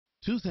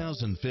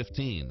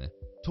2015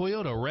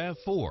 Toyota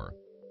RAV4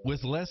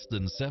 with less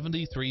than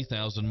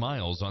 73,000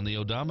 miles on the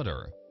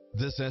odometer.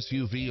 This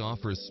SUV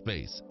offers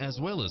space as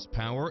well as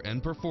power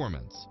and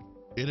performance.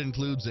 It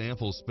includes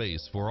ample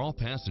space for all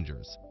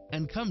passengers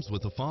and comes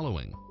with the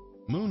following: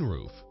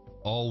 moonroof,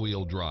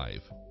 all-wheel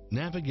drive,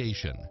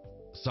 navigation,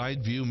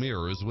 side view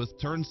mirrors with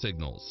turn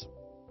signals,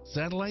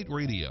 satellite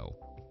radio,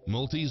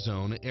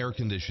 multi-zone air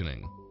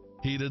conditioning,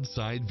 heated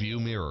side view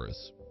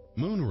mirrors,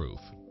 moonroof,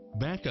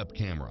 backup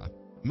camera,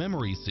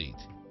 memory seat,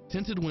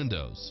 tinted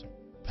windows,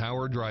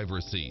 power driver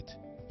seat,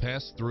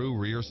 pass-through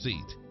rear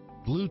seat,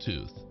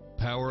 Bluetooth,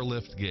 power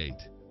liftgate,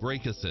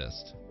 brake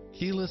assist,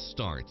 keyless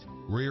start,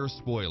 rear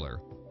spoiler,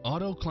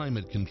 auto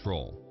climate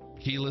control,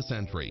 keyless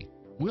entry.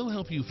 We'll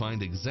help you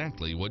find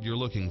exactly what you're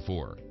looking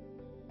for.